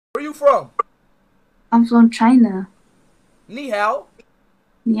from? I'm from China. Ni hao.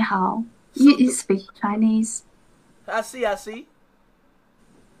 你好. You speak Chinese? I see.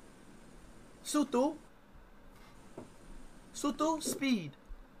 Sutu. Speed.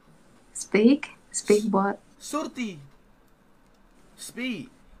 Speak what? Surti. Speed.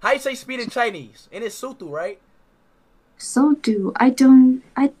 How you say speed in Chinese? And it's sutu, right? So do. I don't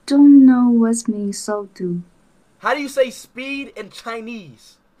know what means so do. How do you say speed in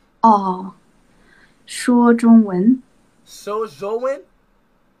Chinese? 哦，说中文。So Zoen?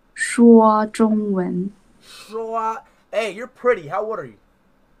 说中文。Hey, you're pretty. How old are you?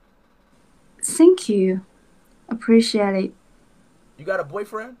 Thank you. Appreciate it. You got a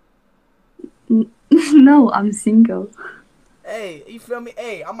boyfriend? No, I'm single. Hey, you feel me?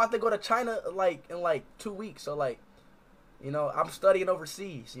 Hey, I'm about to go to China in 2 weeks. So I'm studying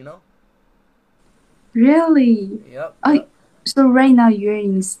overseas, Really? Yep. So right now you're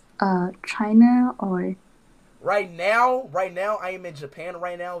in China or? Right now I am in Japan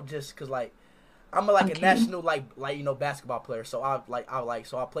right now just cause I'm a national basketball player. So I'll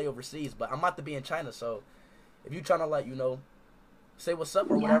play overseas, but I'm about to be in China. So if you trying to say what's up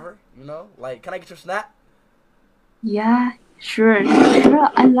or whatever, can I get your snap? Yeah, sure.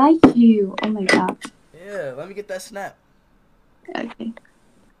 I like you. Oh my god. Yeah, let me get that snap. Okay.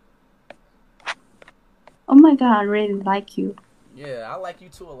 Oh my god, I really like you. Yeah, I like you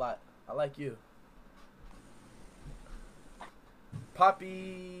too a lot. I like you.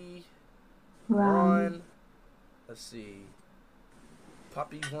 Poppy Run. Let's see.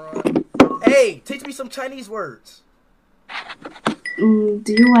 Poppy Run. Hey, teach me some Chinese words. Do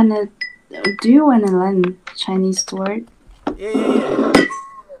you wanna learn Chinese word? Yeah.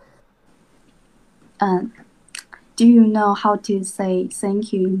 Do you know how to say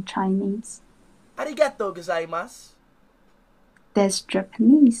thank you in Chinese? Arigato gozaimasu. That's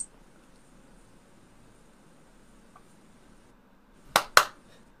Japanese.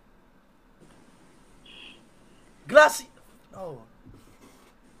 Gracias. Oh.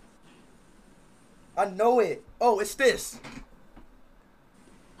 I know it. Oh, it's this.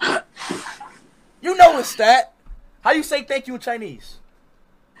 You know it's that. How you say thank you in Chinese?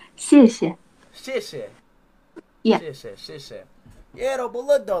 谢谢. 谢谢. Yeah. 谢谢. Yeah, though, but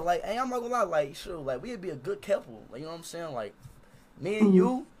look though, hey, I'm not gonna lie, we'd be a good couple. You know what I'm saying? Me and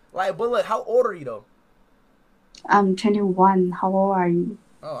you, but look, how old are you though? I'm 21. How old are you?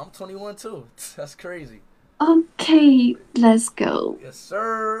 Oh, I'm 21 too. That's crazy. Okay, let's go. Yes,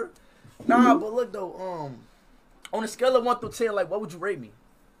 sir. Nah, but look though, on a scale of 1 through 10, what would you rate me?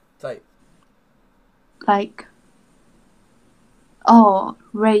 Type.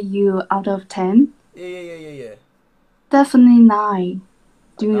 Rate you out of 10? Yeah. Definitely 9.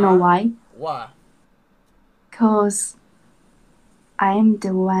 Do you know why? Why? 'Cause I am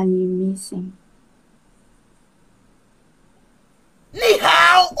the one you're missing. Ni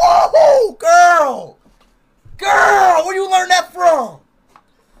hao! Oh, girl! Girl, where you learn that from?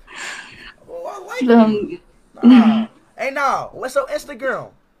 Oh, I like you. Nah. Hey, nah. What's your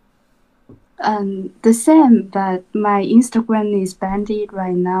Instagram? The same, but my Instagram is banned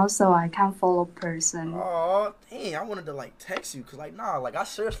right now, so I can't follow person. Oh, dang! I wanted to text you, cause I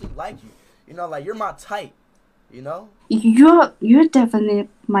seriously like you. You're my type. You're definitely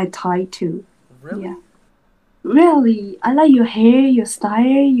my type too. Really? Yeah. Really, I like your hair, your style.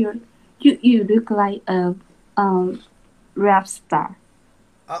 You look like a rap star.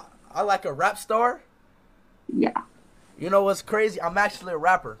 I like a rap star. Yeah. You know what's crazy? I'm actually a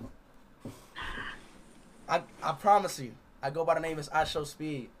rapper. I promise you. I go by the name is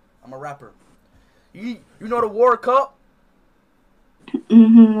Ishowspeed. I'm a rapper. You know the World Cup?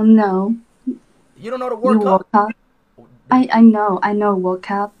 No. You don't know the World Cup? World Cup? I know World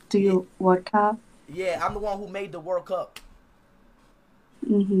Cup. Do you World Cup? Yeah, I'm the one who made the World Cup.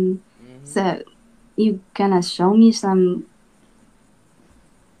 So you gonna show me some?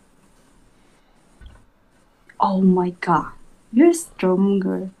 Oh my god, you're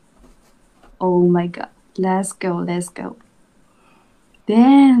stronger. Oh my god, let's go.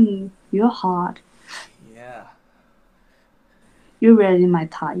 Damn, you're hot. Yeah. You're really my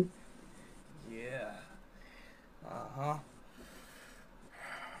type. Yeah.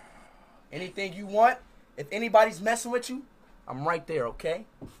 Anything you want, if anybody's messing with you, I'm right there, okay?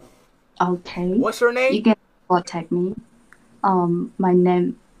 Okay. What's your name? You can contact me. My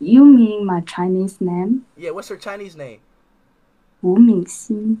name. You mean my Chinese name? Yeah, what's her Chinese name? Wu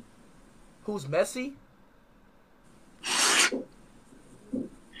Mingxin. Who's Messi?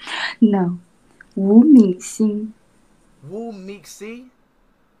 No. Wu Mingxin. Wu Mixi?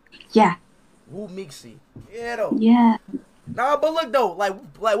 Yeah. Wu Mixi. Yeah, though. Yeah. Nah, but look though, like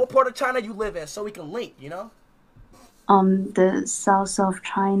what part of China you live in, so we can link, you know? The south of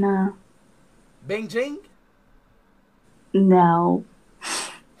China. Beijing, No,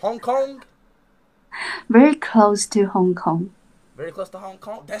 Hong Kong, very close to Hong Kong. very close to Hong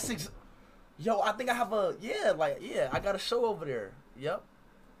Kong. Yo, I think I have I got a show over there. Yep,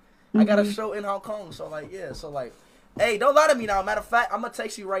 I got a Mm-hmm. show in Hong Kong. So hey, don't lie to me now. Matter of fact, I'm gonna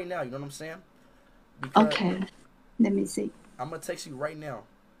text you right now. You know what I'm saying? Because Okay, let me see. I'm gonna text you right now.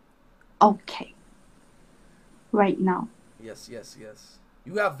 Okay, right now. Yes, yes, yes.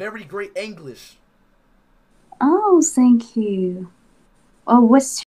 You have very great English. Oh, thank you. Oh, what's